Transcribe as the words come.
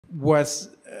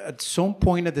was at some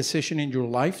point a decision in your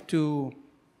life to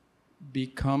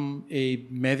become a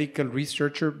medical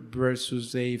researcher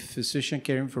versus a physician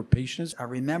caring for patients? I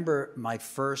remember my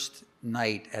first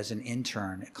night as an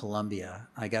intern at Columbia.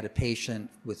 I got a patient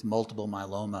with multiple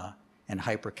myeloma and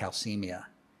hypercalcemia.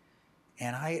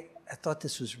 And I thought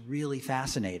this was really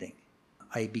fascinating.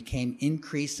 I became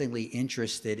increasingly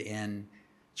interested in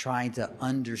trying to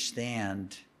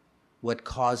understand what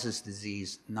causes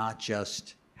disease, not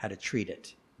just how to treat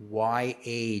it. Why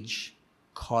age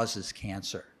causes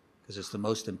cancer, because it's the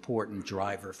most important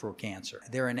driver for cancer.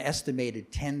 There are an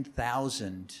estimated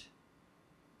 10,000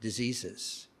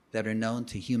 diseases that are known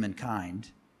to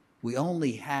humankind. We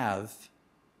only have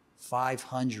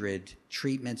 500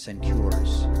 treatments and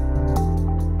cures.